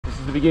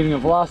is the beginning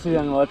of velocity.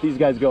 I'm gonna let these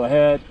guys go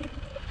ahead.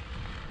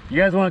 You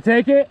guys want to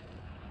take it?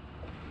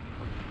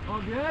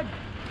 All good?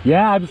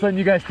 Yeah, I'm just letting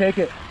you guys take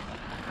it.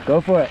 Go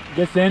for it.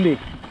 Get Cindy.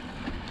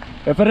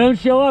 If I don't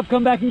show up,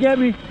 come back and get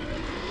me.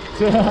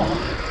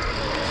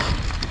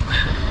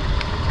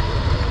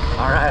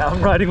 All right,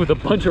 I'm riding with a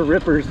bunch of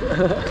rippers.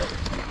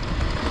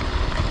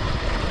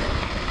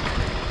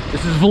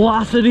 This is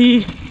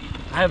velocity.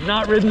 I have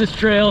not ridden this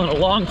trail in a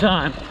long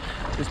time.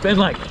 It's been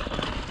like,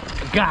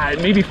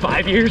 God, maybe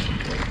 5 years.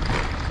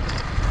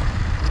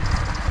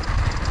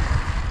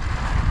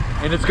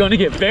 And it's going to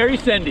get very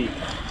sandy.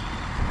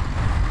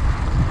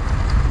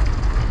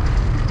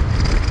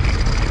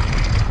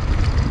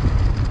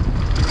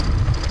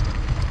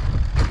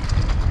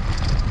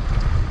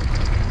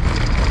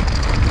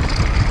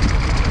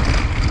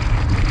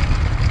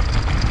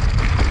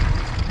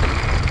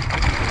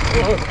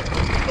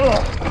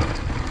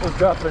 Those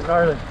drops are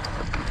gnarly.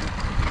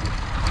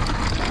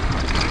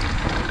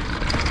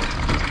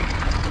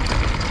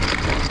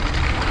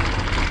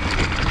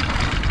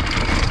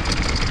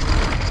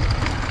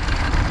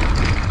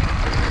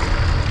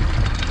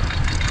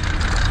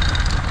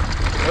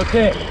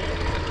 Okay,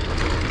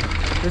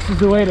 this is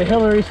the way to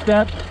Hillary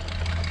step,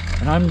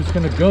 and I'm just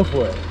gonna go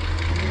for it.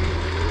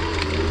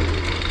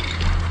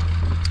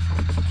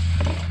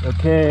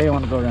 Okay, I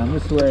want to go around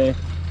this way.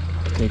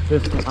 Take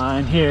this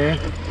line here.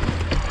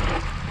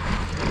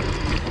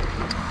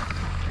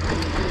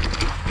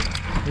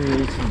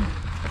 Here's some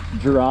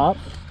drops.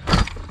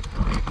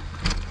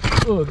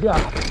 Oh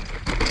God.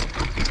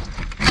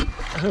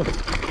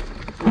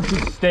 This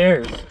is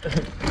stairs.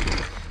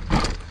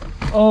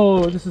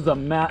 Oh, this is a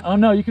mat. Oh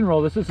no, you can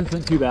roll this. This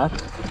isn't too bad.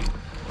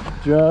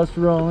 Just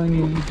rolling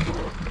in.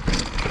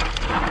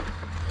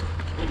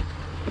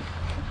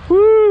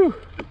 Woo!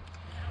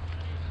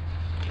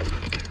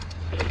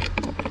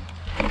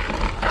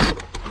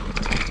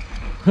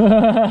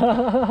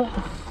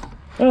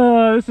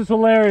 Oh, this is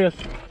hilarious.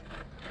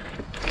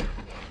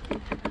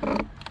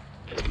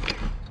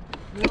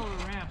 Middle of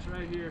the ramps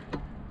right here.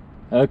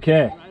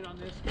 Okay. Right on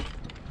this.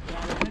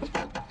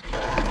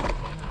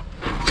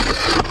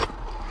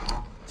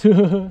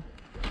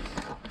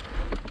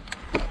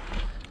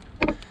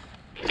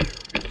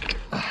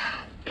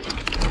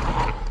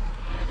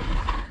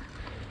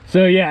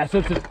 So yeah, so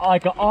it's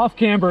like an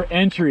off-camber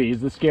entry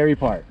is the scary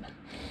part.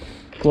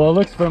 Well, it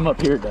looks from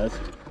up here, it does.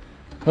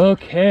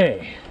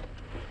 Okay.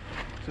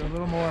 So a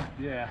little more,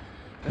 yeah.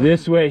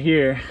 This way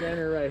here.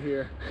 Center right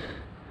here.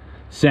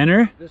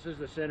 Center? This is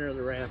the center of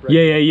the ramp right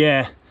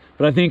Yeah.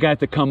 But I think I have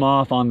to come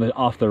off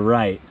the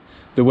right,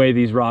 the way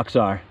these rocks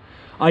are.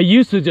 I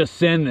used to just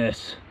send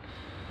this,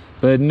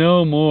 but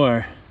no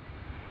more.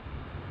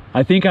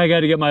 I think I got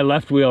to get my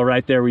left wheel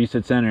right there where you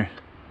said center.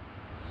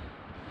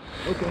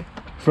 Okay.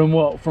 From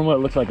what it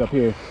looks like up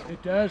here.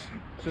 It does.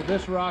 So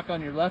this rock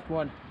on your left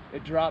one,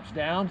 it drops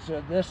down.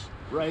 So this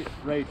right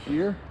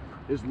here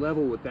is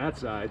level with that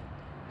side.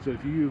 So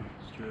if you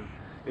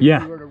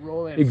were to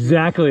roll in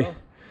exactly.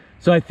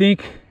 So I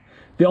think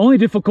the only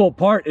difficult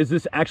part is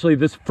this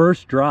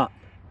first drop,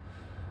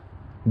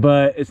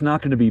 but it's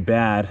not going to be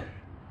bad.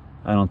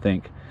 I don't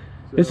think.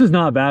 So this is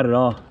not bad at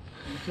all.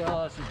 You tell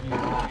us if you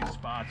get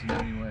spots in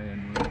any way,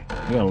 and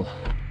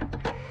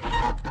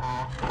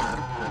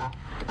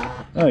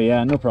oh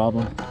yeah, no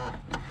problem.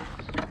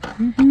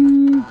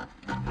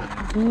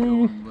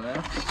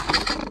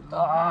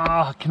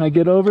 Can I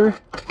get over?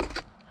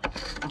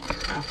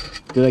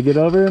 Did I get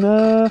over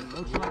enough?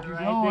 Looks like you're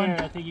right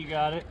there. I think you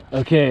got it.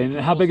 Okay, and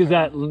how big is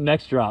that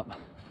next drop?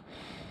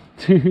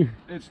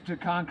 It's to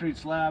concrete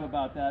slab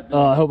about that big.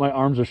 Oh, I hope my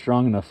arms are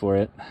strong enough for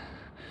it.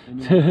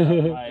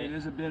 It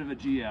is a bit of a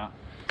G out.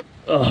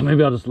 Oh,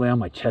 maybe I'll just lay on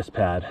my chest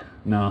pad.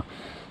 No,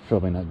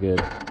 probably not good.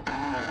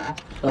 Yeah,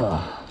 you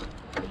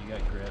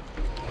got grip.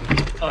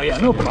 Oh yeah,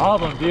 no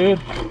problem, dude.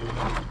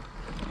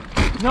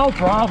 No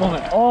problem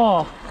at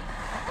all.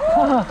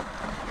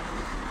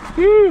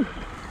 Whew.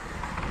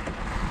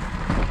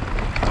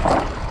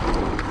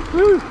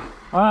 Whew.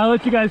 All right, I'll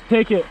let you guys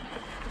take it.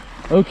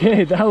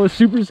 Okay, that was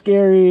super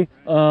scary,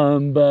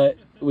 but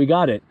we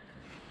got it.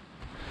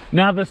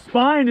 Now the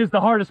spine is the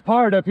hardest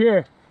part up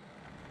here.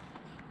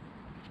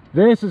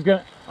 This is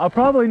gonna, I'll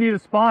probably need a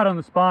spot on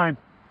the spine.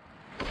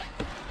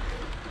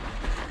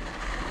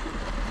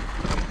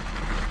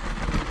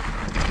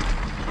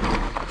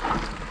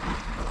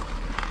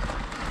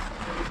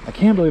 I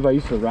can't believe I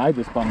used to ride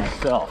this by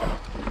myself.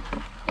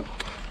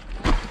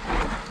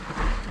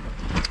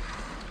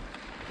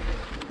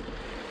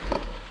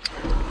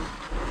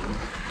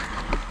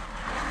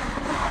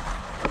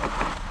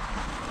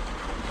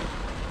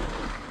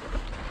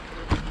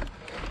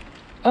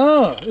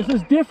 Oh, this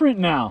is different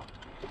now.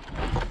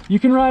 You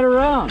can ride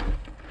around.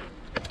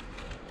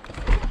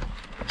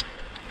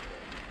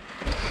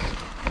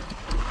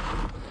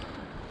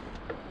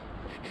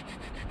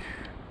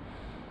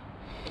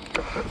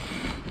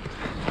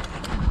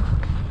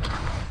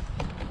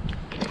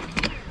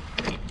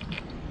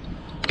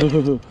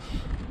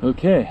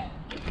 Okay.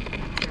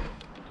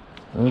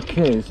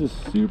 Okay, this is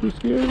super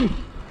scary.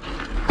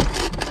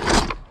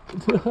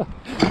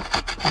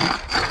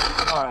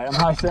 All right, I'm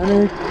high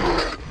centered,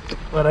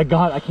 but I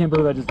can't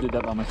believe I just did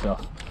that by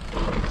myself.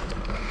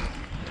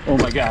 Oh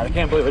my God, I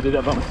can't believe I did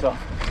that by myself.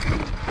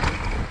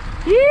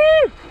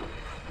 Yee!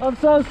 I'm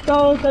so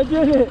stoked, I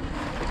did it.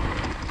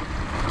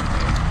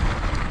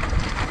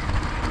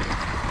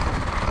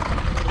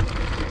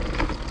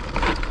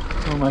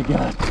 Oh my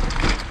God.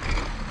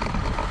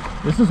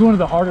 This is one of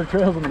the harder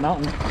trails on the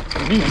mountain, for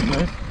me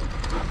anyways.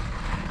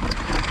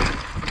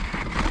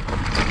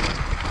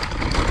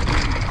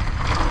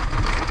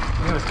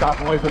 I'm gonna stop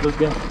and wait for this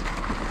guy.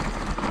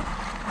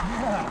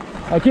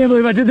 I can't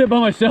believe I did that by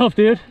myself,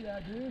 dude. Yeah,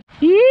 dude.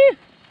 Yee!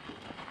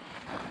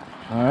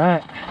 All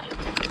right.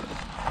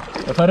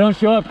 If I don't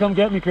show up, come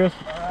get me, Chris.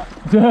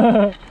 All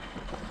right.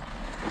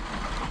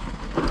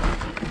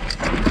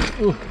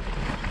 Ooh.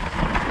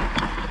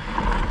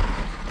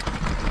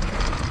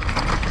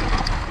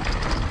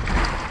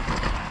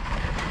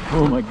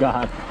 Oh my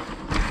God.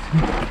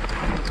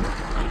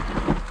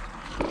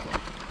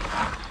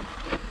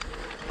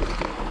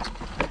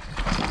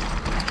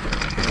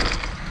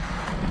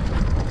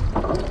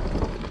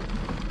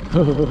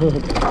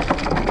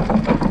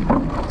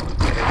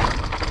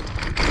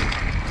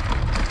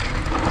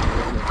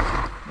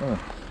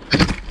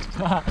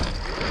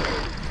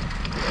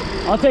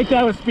 I'll take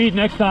that with speed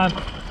next time.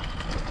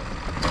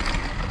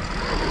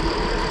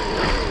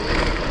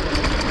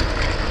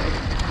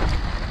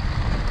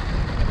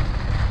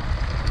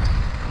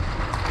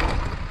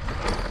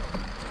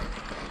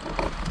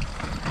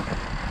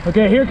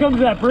 Okay, here comes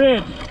that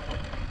bridge.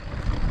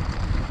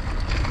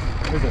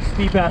 There's a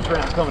steep ass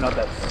ramp coming up,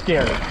 that's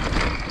scary.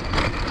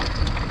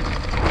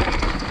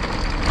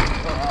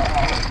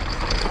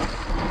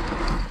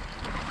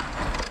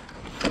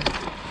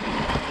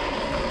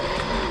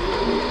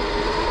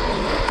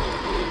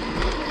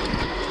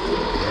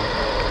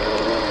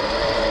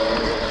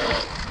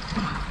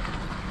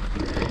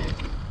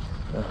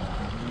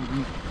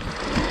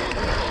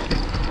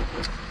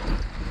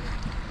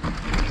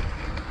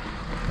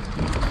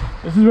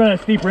 This is where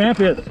that steep ramp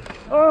is.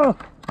 Oh!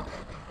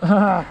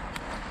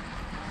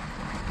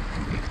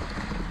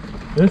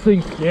 This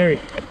thing's scary.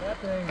 That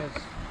thing is...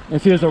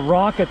 And see, there's a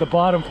rock at the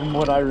bottom from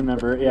what I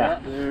remember. Yeah.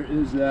 There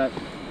is that.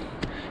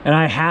 And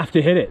I have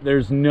to hit it.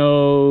 There's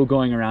no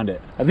going around it.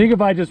 I think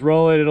if I just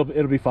roll it,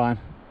 it'll be fine.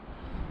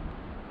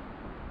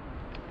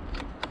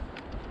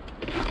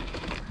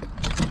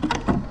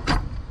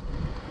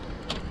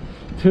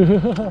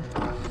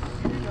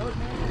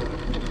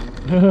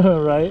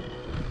 Right?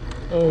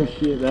 Oh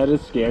shit, that is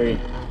scary.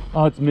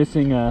 Oh, it's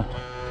missing a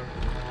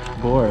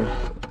board.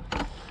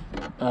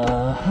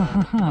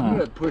 I'm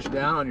gonna push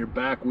down on your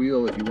back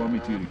wheel if you want me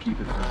to keep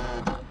it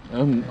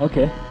from.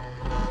 Okay.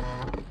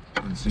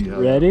 And see how.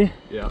 Ready?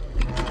 Yeah.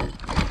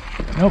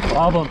 No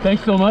problem.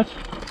 Thanks so much.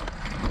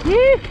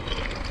 Yee!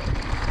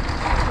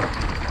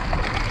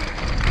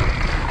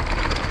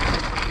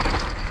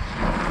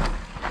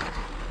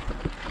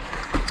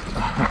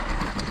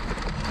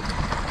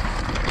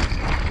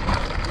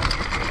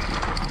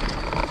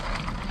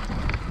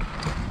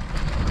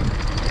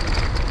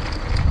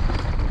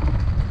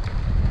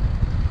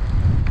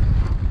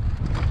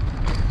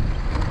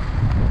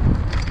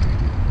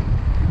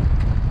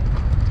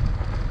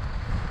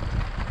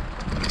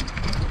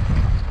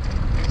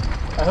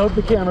 I hope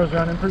the camera's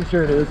running, pretty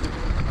sure it is.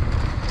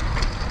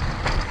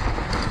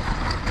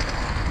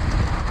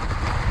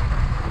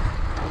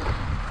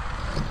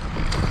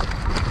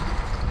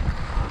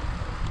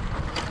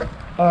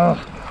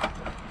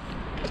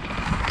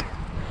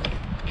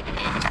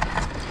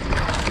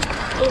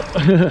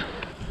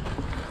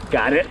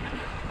 Got it.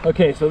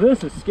 Okay, so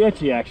this is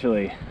sketchy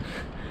actually.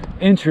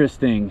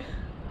 Interesting.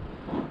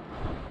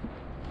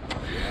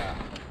 Yeah.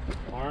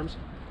 Arms?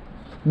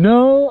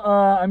 No,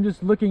 I'm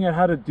just looking at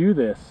how to do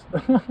this.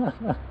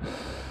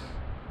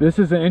 This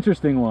is an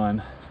interesting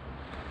one.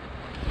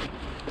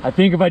 I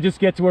think if I just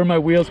get to where my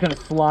wheel's gonna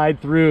slide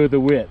through the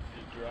width.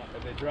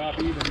 If they drop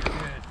even, you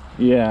can.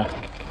 Yeah.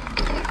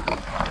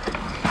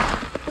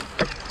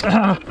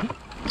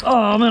 Oh,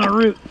 I'm in a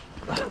root.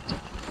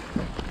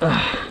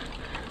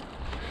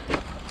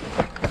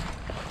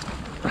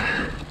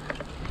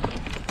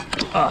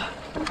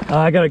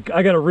 I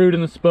got a root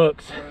in the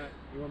spokes. All right.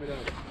 You want me to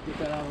get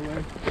that out of the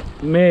way?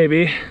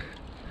 Maybe.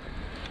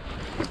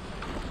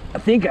 I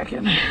think I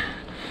can.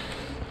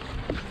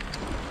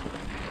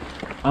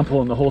 I'm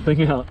pulling the whole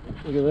thing out.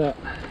 Look at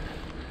that.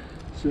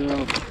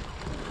 So,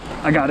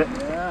 I got it.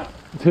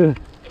 yeah.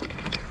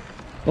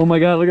 Oh my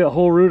God, look at that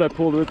whole root I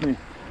pulled with me.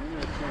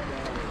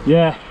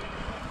 Yeah.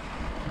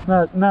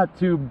 Not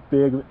too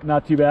big,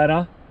 not too bad,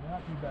 huh?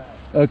 Not too bad.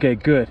 Okay,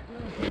 good.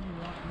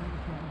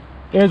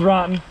 It's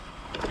rotten.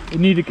 It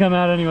needed to come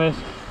out anyways.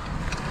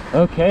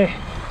 Okay.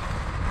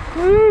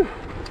 Woo.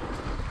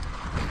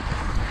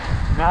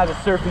 Now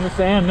just surfing the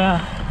sand now.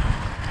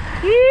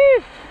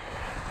 Woo.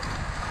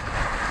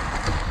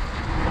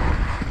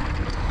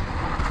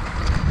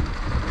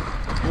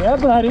 Yeah,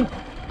 buddy.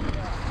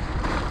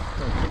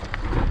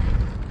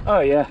 Oh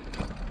yeah.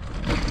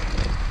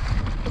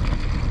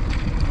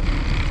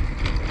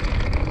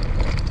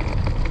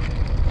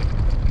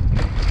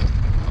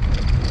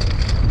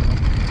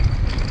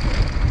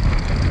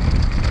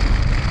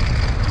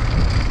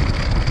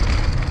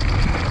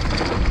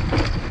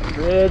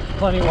 bridge,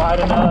 plenty wide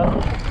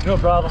enough, no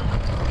problem.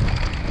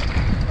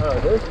 Oh,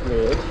 this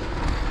bridge.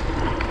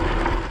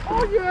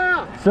 Oh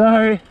yeah!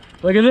 Sorry,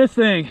 look at this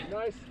thing.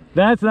 Nice.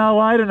 That's not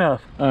wide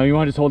enough. You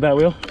want to just hold that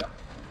wheel?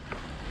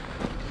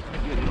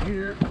 Get in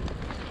here.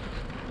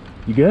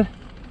 You good?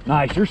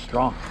 Nice, you're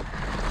strong.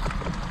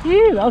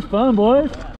 Yeah, that was fun, boys.